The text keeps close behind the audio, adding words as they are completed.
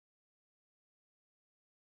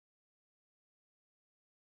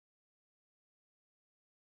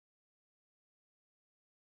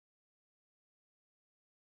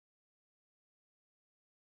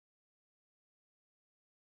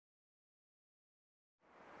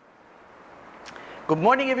Good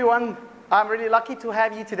morning, everyone. I'm really lucky to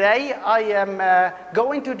have you today. I am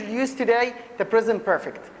going to introduce today the present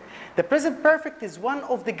perfect. The present perfect is one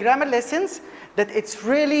of the grammar lessons that it's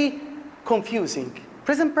really confusing.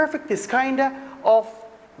 Present perfect is kind of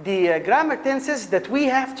the grammar tenses that we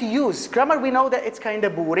have to use. Grammar, we know that it's kind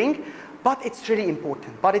of boring, but it's really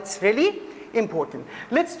important.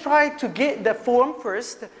 Let's try to get the form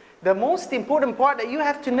first. The most important part that you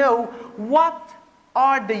have to know, what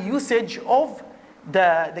are the usage of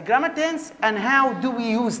the grammar tense and how do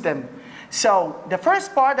we use them. So the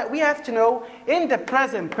first part that we have to know in the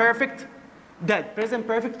present perfect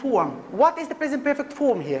form. What is the present perfect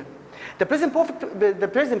form here? The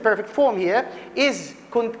present perfect form here is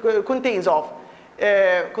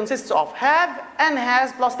consists of have and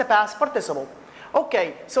has plus the past participle.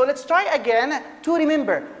 Okay, so let's try again to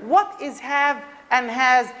remember what is have and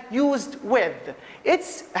has used with.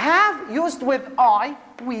 It's have used with I,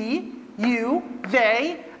 we, you,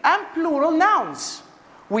 they, and plural nouns.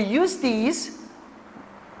 We use these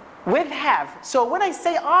with have. So when I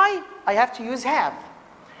say I have to use have.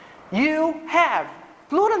 You have.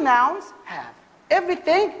 Plural nouns have.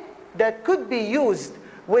 Everything that could be used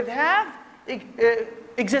with have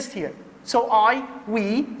exists here. So I,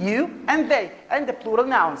 we, you, and they, and the plural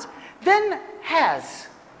nouns. Then has.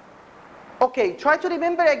 Okay, try to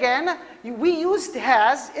remember again. We used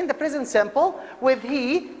has in the present simple with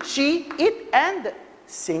he, she, it, and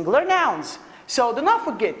singular nouns. So do not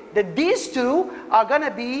forget that these two are going to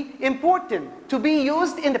be important to be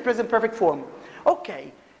used in the present perfect form.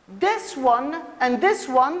 Okay, this one and this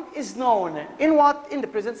one is known in what? In the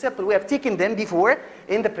present simple. We have taken them before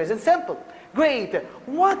in the present simple. Great.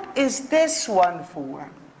 What is this one for?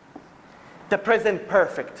 The present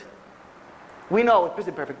perfect. We know it's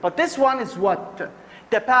present perfect, but this one is what?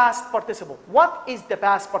 The past participle. What is the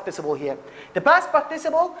past participle here? The past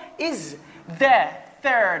participle is the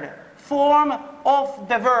third form of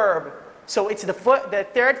the verb. So it's the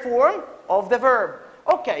third form of the verb.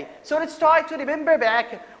 Okay, so let's try to remember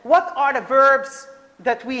back what are the verbs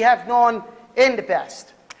that we have known in the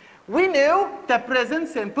past. We knew the present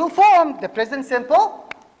simple form. The present simple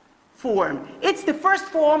form. It's the first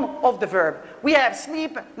form of the verb. We have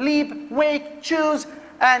sleep, leap, wake, choose,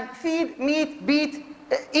 and feed, meet, beat,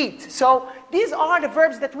 eat. So these are the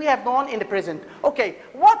verbs that we have known in the present. Okay,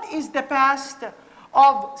 what is the past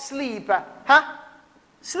of sleep?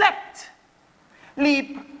 Slept.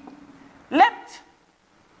 Leap, leapt.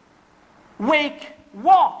 Wake,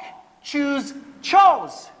 walk. Choose,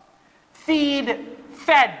 chose. Feed,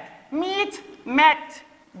 fed. Meet, met.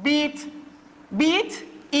 Beat, beat.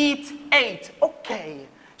 Eat, ate. Okay.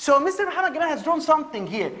 So Mr. Muhammad Gamal has drawn something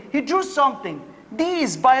here. He drew something.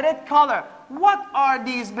 These by red color. What are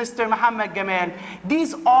these, Mr. Muhammad Gamal?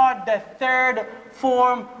 These are the third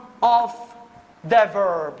form of the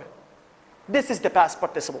verb. This is the past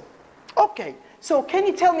participle. Okay. So can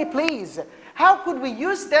you tell me, please, how could we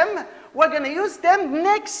use them? We're going to use them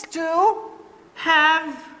next to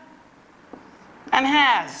have and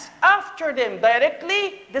has. After them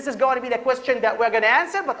directly, this is going to be the question that we're going to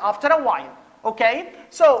answer, but after a while. Okay?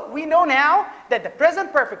 So we know now that the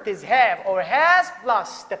present perfect is have or has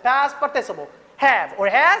plus the past participle. Have or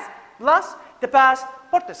has plus the past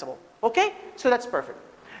participle. Okay? So that's perfect.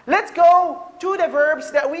 Let's go to the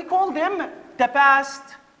verbs that we call them the past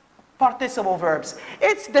participle verbs.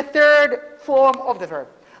 It's the third form of the verb.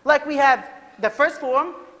 Like we have the first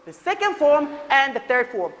form, the second form, and the third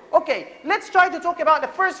form. Okay, let's try to talk about the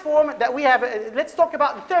first form that we have. Let's talk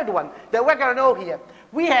about the third one that we're going to know here.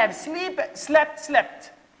 We have sleep, slept,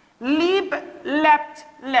 slept. Leap, leapt,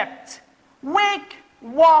 leapt. Wake,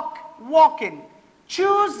 walk, walking.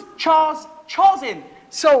 Choose, chose, chosen.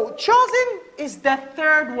 So chosen is the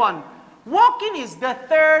third one. Walking is the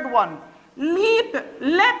third one. Leap,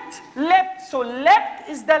 leapt, leapt. So leapt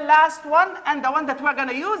is the last one and the one that we're going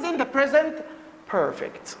to use in the present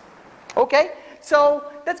perfect. Okay?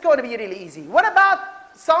 So that's going to be really easy. What about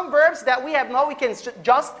some verbs that we have now? We can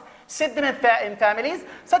just sit them in families,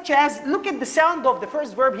 such as, look at the sound of the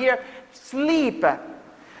first verb here, sleep.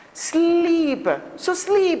 Sleep. So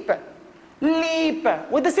sleep. Leap.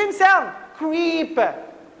 With the same sound. Creep.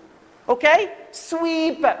 Okay?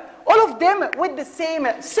 Sweep. All of them with the same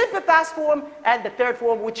simple past form and the third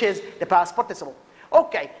form, which is the past participle.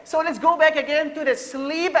 Okay, so let's go back again to the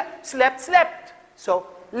sleep, slept, slept. So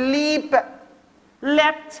leap,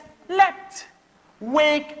 leapt, leapt.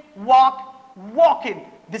 Wake, walk, walking.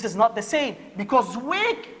 This is not the same because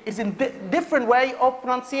wake is in different way of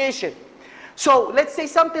pronunciation. So let's say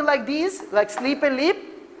something like these, like sleep and leap.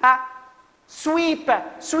 Sweep,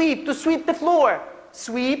 to sweep the floor.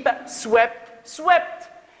 Sweep, swept, swept.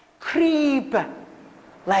 Creep,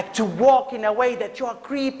 Like to walk in a way that you are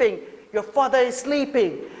creeping. Your father is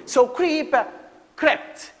sleeping. So creep,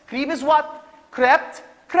 crept. Creep is what? Crept,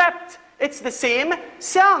 crept. It's the same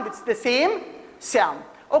sound. It's the same sound.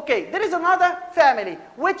 Okay, there is another family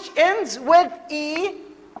which ends with E-N,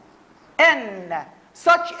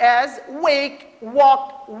 such as wake,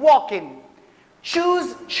 walk, walking.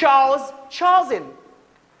 Choose, chose, chosen.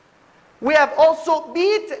 We have also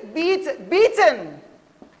beat, beat, beaten.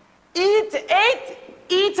 Eat, ate,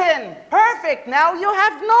 eaten. Perfect. Now you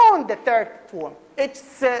have known the third form.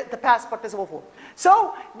 It's the past participle form.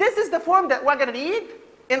 So this is the form that we're going to need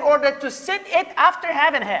in order to sit it after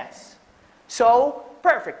have and has. So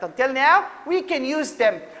perfect. Until now, we can use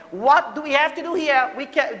them. What do we have to do here?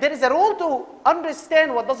 There is a rule to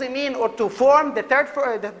understand what does it mean or to form the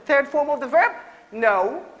third form of the verb.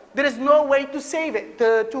 No, there is no way to save it,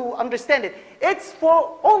 to understand it. It's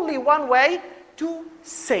for only one way, to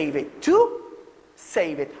save it. To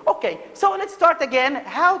save it. Okay, so let's start again.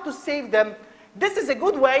 How to save them. This is a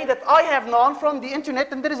good way that I have known from the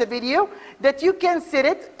internet, and there is a video that you can set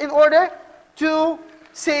it in order to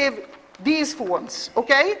save these forms.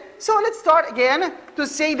 Okay, so let's start again to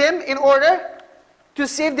save them in order to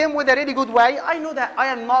save them with a really good way. I know that I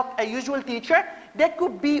am not a usual teacher. That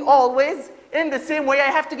could be always in the same way.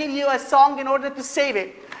 I have to give you a song in order to save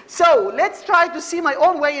it. So let's try to see my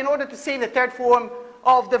own way in order to save the third form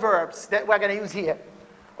of the verbs that we're going to use here.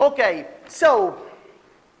 Okay, so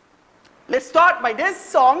let's start by this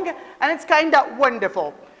song, and it's kind of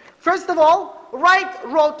wonderful. First of all, write,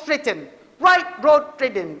 wrote, written. Write, wrote,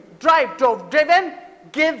 written. Drive, drove, driven.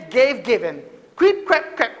 Give, gave, given. Creep,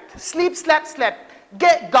 crept, crept. Sleep, slept, slept.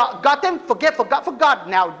 Get, got them, forget, forgot, forgot.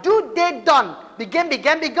 Now do, did, done. Begin,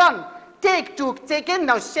 began, begun. Take, took, taken.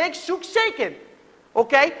 Now shake, shook, shaken.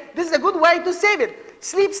 Okay? This is a good way to save it.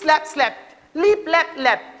 Sleep, slept, slept. Leap, leapt,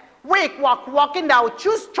 leapt. Wake, walk, walking. Now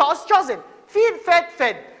choose, chose, chosen. Feed, fed,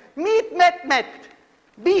 fed. Meet, met, met.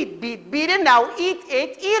 Beat, beat, beaten. Now eat,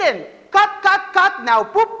 ate, eaten. Cut, cut, cut. Now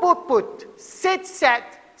put, put, put. Sit,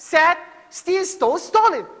 sat, sat. Steal, stole,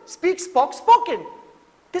 stolen. Speak, spoke, spoken.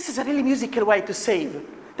 This is a really musical way to save.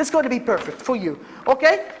 That's going to be perfect for you.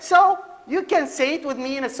 Okay? So you can say it with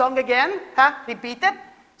me in a song again. Repeat it.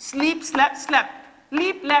 Sleep, slept, slept.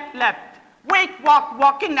 Leap, leapt, leapt. Wake, walk,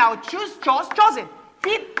 walking. Now choose, chose, chosen.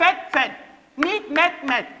 Feed, fed, fed. Meet, met,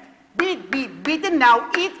 met. Beat, beat, beaten. Now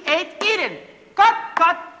eat, ate, eaten. Cut,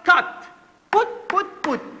 cut, cut. Put, put,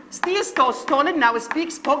 put. Steal, stole, stolen. Now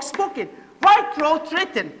speak, spoke, spoken. Write, wrote,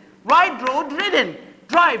 written. Ride, rode, ridden.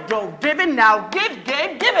 Drive, drove, driven. Now give,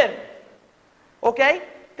 gave, given. Okay?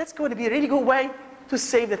 That's going to be a really good way to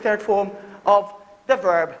save the third form of the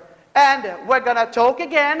verb. And we're going to talk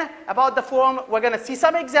again about the form. We're going to see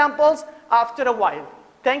some examples after a while.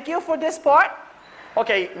 Thank you for this part.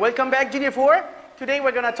 Okay, welcome back, Junior 4. Today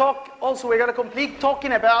we're going to talk, also we're going to complete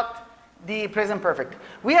talking about the present perfect.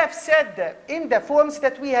 We have said that in the forms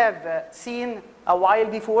that we have seen a while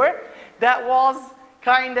before, that was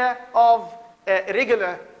kind of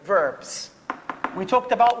irregular verbs. We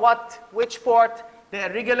talked about which part? The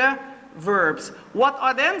irregular verbs. What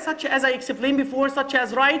are them? Such as I explained before, such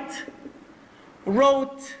as write,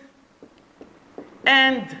 wrote,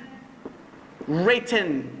 and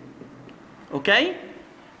written. Okay?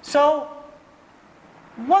 So,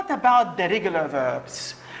 what about the regular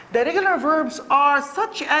verbs? The regular verbs are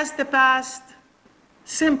such as the past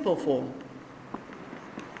simple form.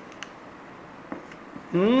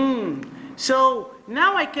 So,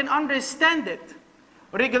 now I can understand it.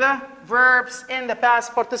 Regular verbs in the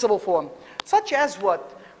past participle form. Such as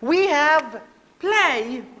what? We have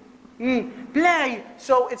play. Play.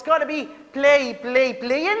 So it's got to be play, play,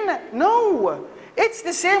 playing? No. It's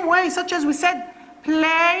the same way, such as we said,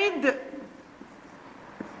 played.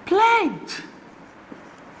 Played.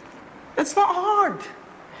 It's not hard.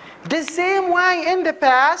 The same way in the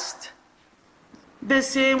past. The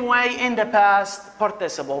same way in the past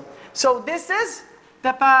participle. So this is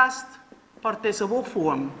the past participle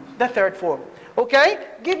form, the third form. Okay?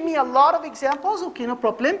 Give me a lot of examples. Okay, no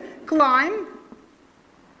problem. Climb.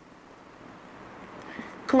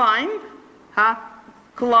 Climbed.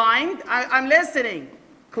 Climbed. I'm listening.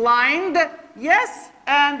 Climbed. Yes.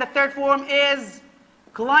 And the third form is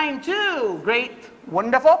climb too. Great.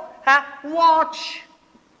 Wonderful. Watch.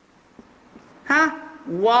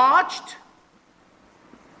 Watched.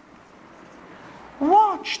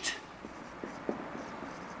 Watched.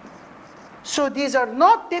 So these are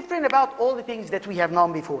not different about all the things that we have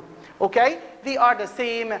known before. Okay? They are the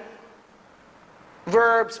same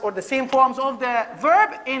verbs or the same forms of the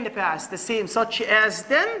verb in the past. The same, such as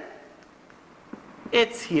then.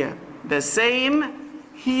 It's here. The same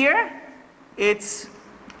here. It's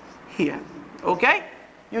here. Okay?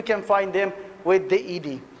 You can find them with the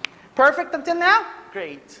ed. Perfect until now?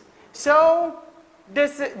 Great. So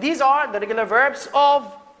these are the regular verbs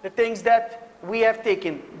of the things that we have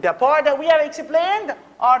taken. The part that we have explained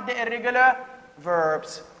are the irregular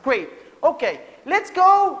verbs. Great. Okay, let's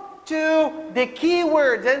go to the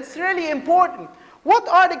keywords. And it's really important. What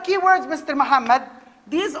are the keywords, Mr. Muhammad?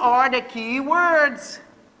 These are the keywords.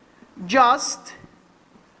 Just,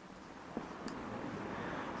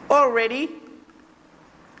 already,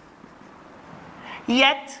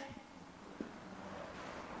 yet,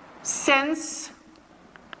 since,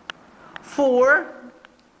 for,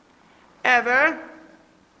 ever,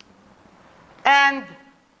 and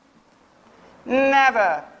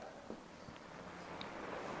never.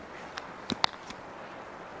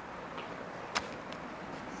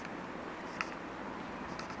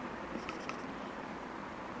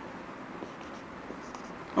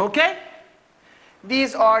 Okay?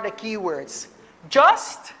 These are the keywords.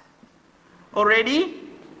 Just, already,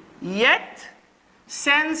 yet,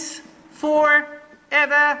 since, for,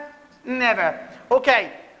 ever, never.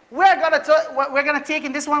 Okay. We're gonna take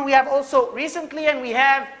in this one, we have also recently and we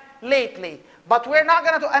have lately. But we're not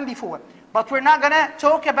gonna and before. But we're not gonna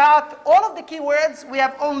talk about all of the keywords. We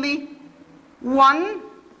have only 1,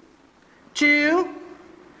 2,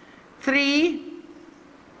 3,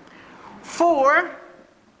 4,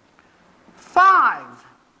 5.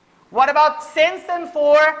 What about since and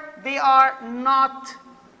for? They are not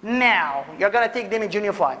now. You're going to take them in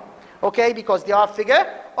junior 5. Okay? Because they are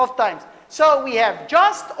figure of times. So we have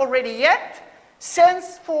just, already, yet,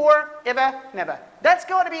 since, for, ever, never. That's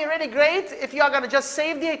going to be really great. If you are going to just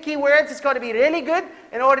save the keywords, it's going to be really good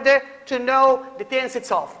in order to know the tense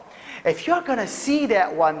itself. If you're going to see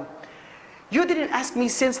that one, you didn't ask me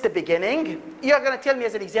since the beginning. You're going to tell me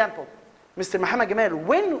as an example. Mr. Muhammad Gamal,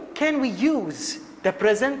 when can we use the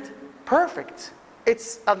present perfect?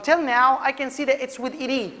 It's until now, I can see that it's with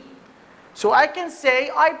ed. So I can say,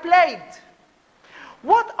 I played.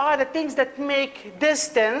 What are the things that make this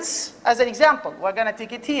tense? As an example, we're going to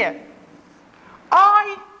take it here.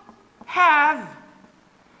 I have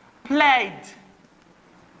played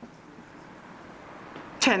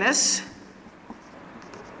tennis.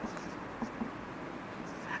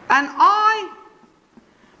 And I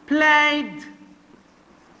played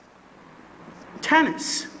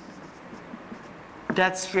tennis.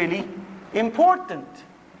 That's really important.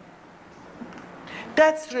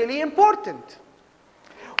 That's really important.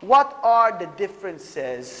 What are the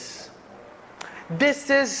differences? This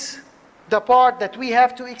is the part that we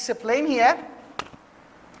have to explain here.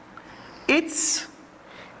 It's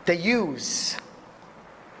the use.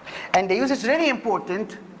 And the use is really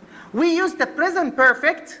important. We use the present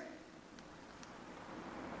perfect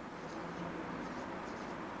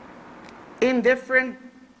in different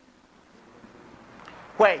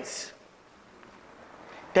ways.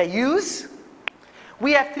 The use,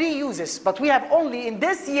 we have 3 uses, but we have only, in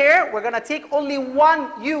this year, we're going to take only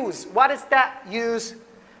 1 use. What is that use?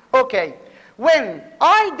 Okay, when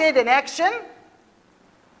I did an action,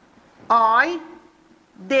 I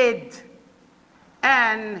did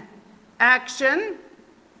an action,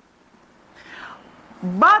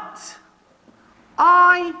 but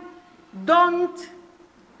I don't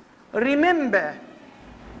remember.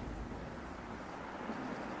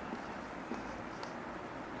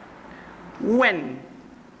 When.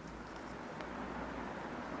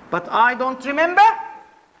 But I don't remember.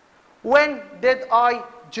 When did I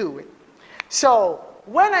do it? So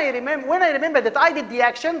when I remember that I did the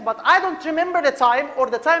action, but I don't remember the time, or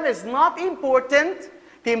the time is not important,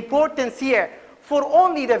 the importance here for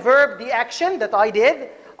only the verb, the action that I did,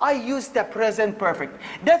 I use the present perfect.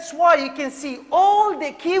 That's why you can see all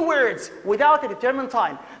the keywords without a determined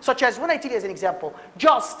time. Such as when I tell you as an example,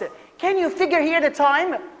 just. Can you figure here the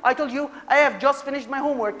time? I told you I have just finished my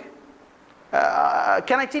homework.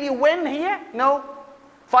 Can I tell you when here? No.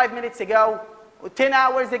 5 minutes ago, 10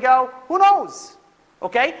 hours ago, who knows?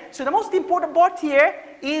 Okay? So the most important part here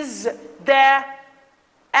is the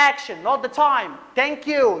action, not the time. Thank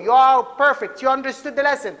you. You are perfect. You understood the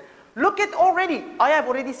lesson. Look at already. I have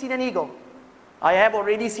already seen an eagle. I have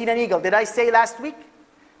already seen an eagle. Did I say last week?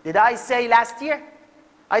 Did I say last year?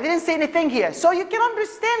 I didn't say anything here. So you can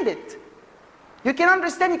understand it. You can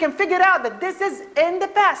understand, you can figure out that this is in the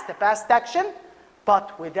past action,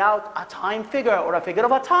 but without a time figure or a figure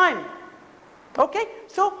of a time. Okay?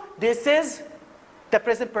 So this is the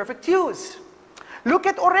present perfect use. Look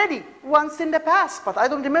at already, once in the past, but I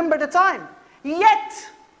don't remember the time. Yet,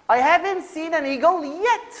 I haven't seen an eagle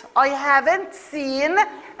yet. I haven't seen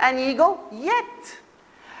an eagle yet.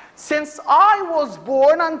 Since I was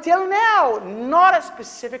born until now. Not a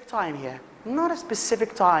specific time here. Not a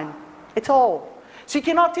specific time at all. So you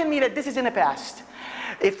cannot tell me that this is in the past.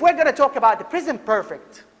 If we're going to talk about the present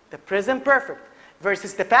perfect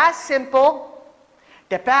versus the past simple,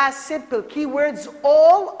 the past simple keywords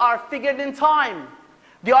all are figured in time.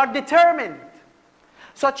 They are determined.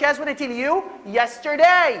 Such as when I tell you,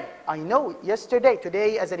 yesterday. I know, yesterday.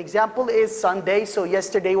 Today, as an example, is Sunday, so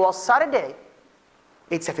yesterday was Saturday.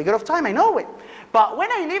 It's a figure of time, I know it. But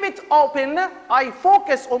when I leave it open, I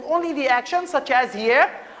focus on only the action, such as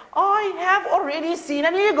here, I have already seen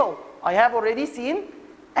an eagle. I have already seen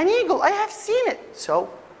an eagle. I have seen it. So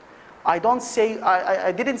I don't say,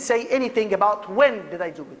 I didn't say anything about when did I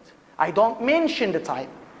do it. I don't mention the time.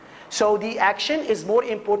 So the action is more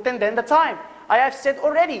important than the time. I have said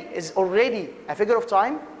already. Is already a figure of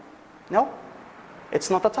time? No, it's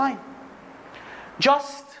not a time.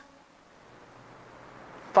 Just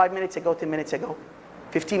 5 minutes ago, 10 minutes ago,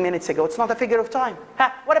 15 minutes ago. It's not a figure of time.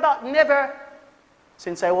 What about never?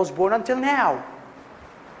 Since I was born until now.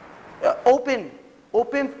 Open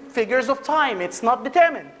figures of time. It's not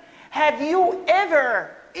determined. Have you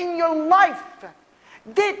ever in your life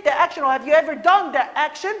did the action, or have you ever done the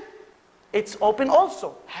action? It's open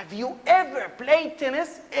also. Have you ever played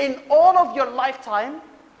tennis in all of your lifetime?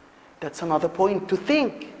 That's another point to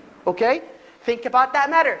think. Okay? Think about that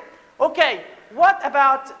matter. Okay, what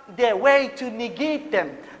about the way to negate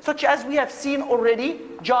them? Such as we have seen already,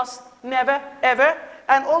 just, never, ever,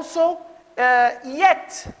 and also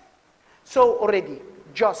yet. So already,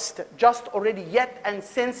 just already, yet, and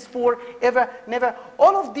since, for, ever, never.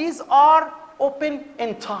 All of these are open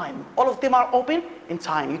in time. All of them are open in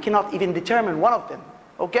time. You cannot even determine one of them.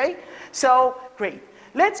 Okay? So, great.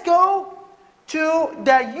 Let's go to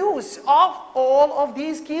the use of all of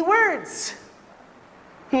these keywords.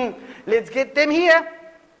 Let's get them here.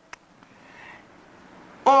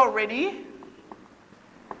 Already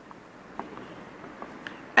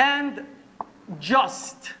and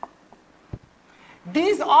just.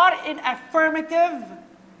 These are in affirmative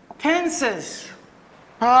tenses.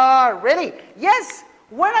 Ready? Yes.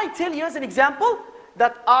 When I tell you as an example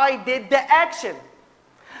that I did the action,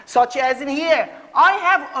 such as in here, I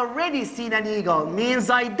have already seen an eagle, means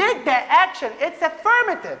I did the action. It's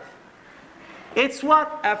affirmative. It's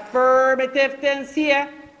what? Affirmative tense here.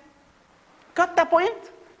 Got the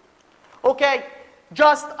point? Okay.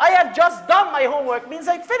 Just, I have just done my homework, means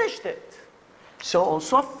I finished it. So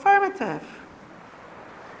also affirmative.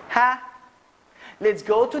 Let's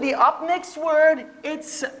go to the up next word.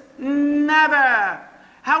 It's never.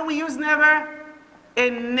 How we use never?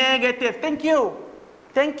 In negative. Thank you.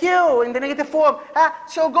 Thank you. In the negative form.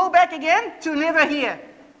 So go back again to never here.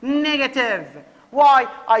 Negative. Why?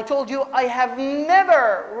 I told you I have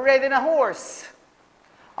never ridden a horse.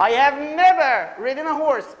 I have never ridden a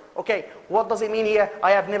horse. Okay, what does it mean here?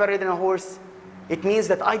 I have never ridden a horse. It means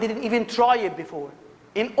that I didn't even try it before.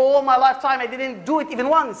 In all my lifetime, I didn't do it even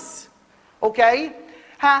once. Okay?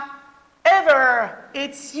 Ever.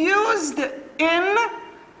 It's used in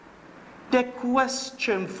the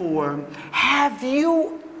question form. Have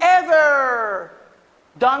you ever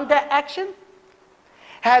done the action?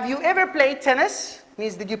 Have you ever played tennis?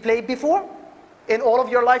 Means did you play before? In all of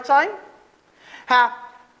your lifetime?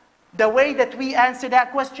 The way that we answer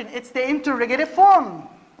that question, it's the interrogative form.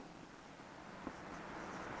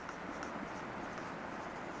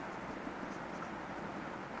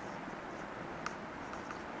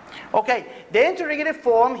 Okay, the interrogative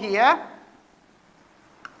form here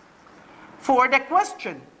for the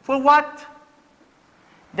question. For what?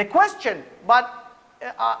 The question. But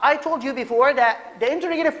I told you before that the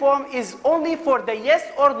interrogative form is only for the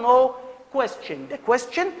yes or no question. The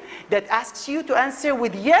question that asks you to answer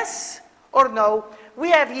with yes or no. We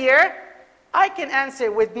have here, I can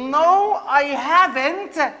answer with no, I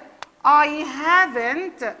haven't. I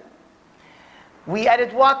haven't. We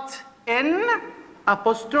added what? In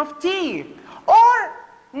apostrophe T. Or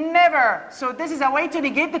never. So this is a way to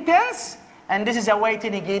negate the tense, and this is a way to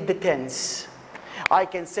negate the tense. I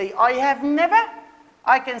can say I have never.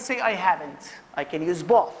 I can say I haven't. I can use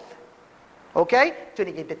both. Okay? To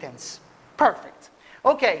negate the tense. Perfect.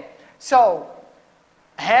 Okay. So,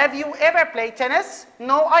 have you ever played tennis?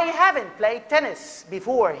 No, I haven't played tennis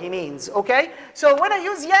before, he means. Okay? So when I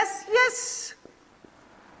use yes, yes.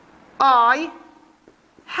 I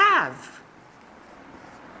have.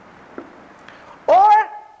 Or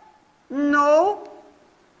no,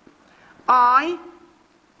 I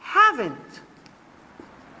haven't.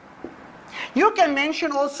 You can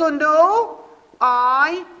mention also no,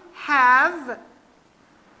 I have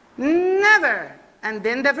never, and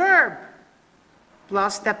then the verb.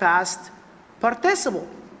 plus the past participle.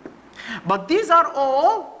 But these are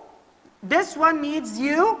all, this one needs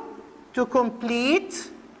you to complete,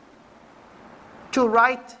 to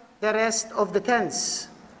write the rest of the tense.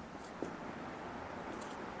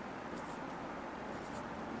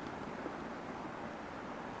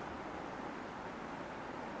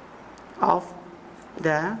 Of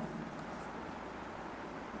the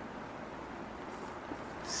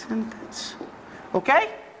sentence.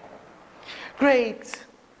 Okay? Great.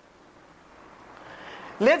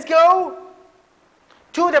 Let's go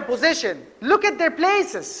to the position. Look at their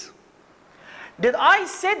places. Did I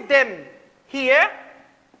sit them here?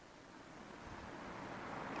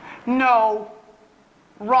 No.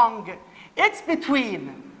 Wrong. It's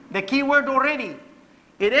between. The key word already.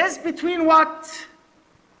 It is between what?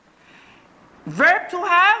 Verb to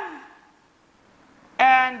have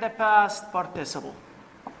and the past participle.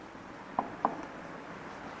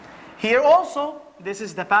 Here also, this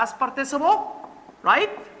is the past participle, right?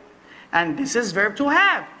 And this is verb to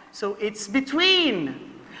have. So it's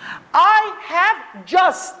between. I have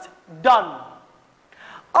just done.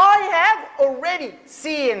 I have already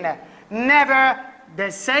seen. Never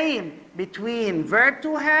the same between verb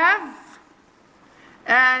to have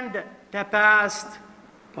and the past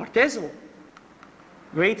participle.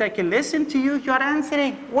 Great, I can listen to you, you're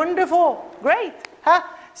answering. Wonderful, great. Huh?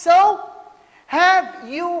 So, have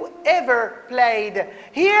you ever played?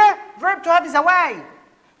 Here, verb to have is away.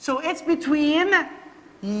 So it's between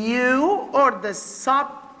you or the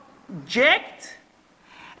subject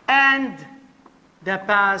and the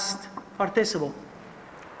past participle.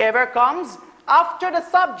 Ever comes after the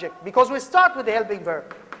subject because we start with the helping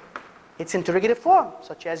verb. It's interrogative form,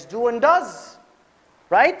 such as do and does,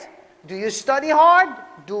 right? Do you study hard?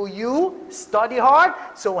 Do you study hard?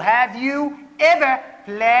 So have you ever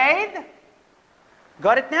played?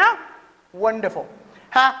 Got it now? Wonderful.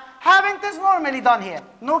 Haven't is normally done here.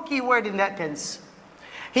 No keyword in that tense.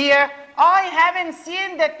 Here, I haven't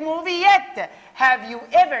seen that movie yet. Have you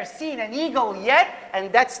ever seen an eagle yet?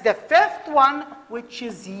 And that's the fifth one, which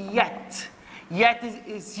is yet. Yet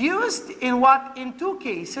is used in what? In two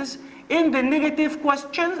cases. In the negative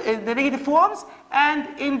questions, in the negative forms,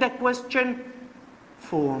 and in the question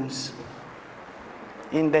forms.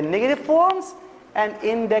 In the negative forms and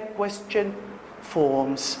in the question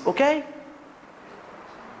forms. Okay?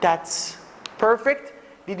 That's perfect.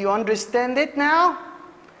 Did you understand it now?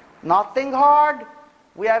 Nothing hard.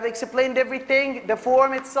 We have explained everything, the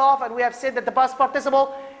form itself, and we have said that the past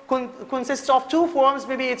participle consists of two forms.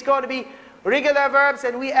 Maybe it's going to be regular verbs,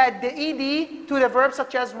 and we add the ed to the verbs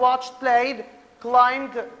such as watched, played,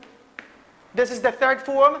 climbed. This is the third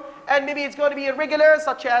form. And maybe it's going to be irregular,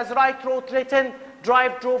 such as write, wrote, written,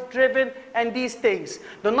 drive, drove, driven, and these things.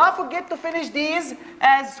 Do not forget to finish these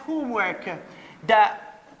as homework. The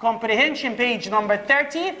comprehension page number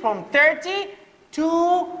 30, from 30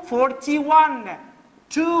 to 41.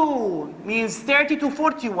 2 means 30 to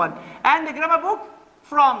 41. And the grammar book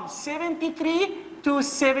from 73 to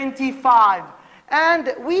 75.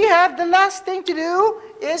 And we have the last thing to do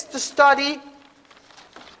is to study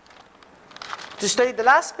the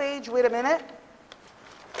last page. Wait a minute.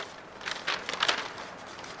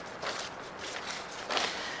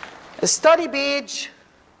 Study page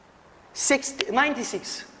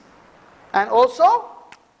 96. And also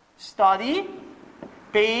study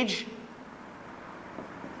page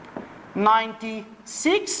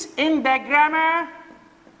 96 in the grammar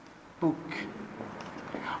book.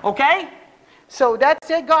 Okay? So that's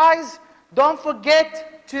it, guys. Don't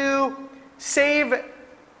forget to save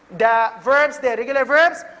the verbs, the irregular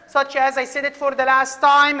verbs, such as I said it for the last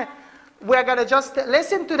time. We're going to just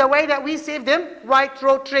listen to the way that we save them. Write,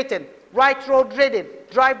 wrote, written. Write, wrote, written.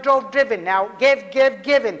 Drive, drove, driven. Now, give,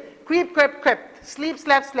 given. Creep, crept, crept. Sleep,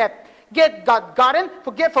 slept, slept. Get, got, gotten.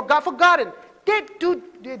 Forget, forgot, forgotten. Did, do,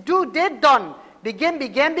 did, done. Begin,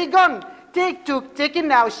 began, begun. Take, took, taken.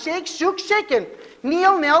 Now, shake, shook, shaken.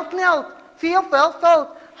 Kneel, knelt, knelt. Feel, felt,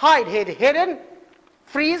 felt. Hide, hid, hidden.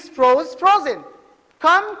 Freeze, froze, frozen.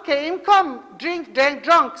 Come, came, come. Drink, drank,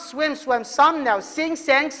 drunk. Swim, swam, some. Now, sing,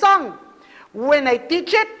 sang, sung. When I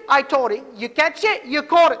teach it, I taught it. You catch it, you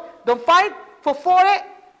caught it. Don't fight for it.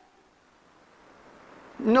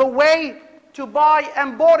 No way to buy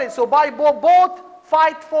and bought it. So buy, bought,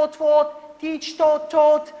 fight, fought, teach,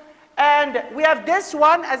 taught. And we have this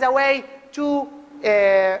one as a way to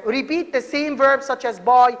repeat the same verbs such as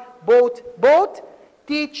buy, bought,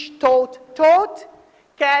 teach, taught,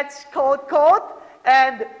 catch, caught,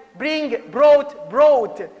 and bring,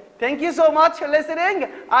 brought. Thank you so much for listening.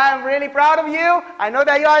 I am really proud of you. I know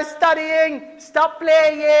that you are studying. Stop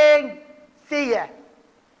playing. See ya.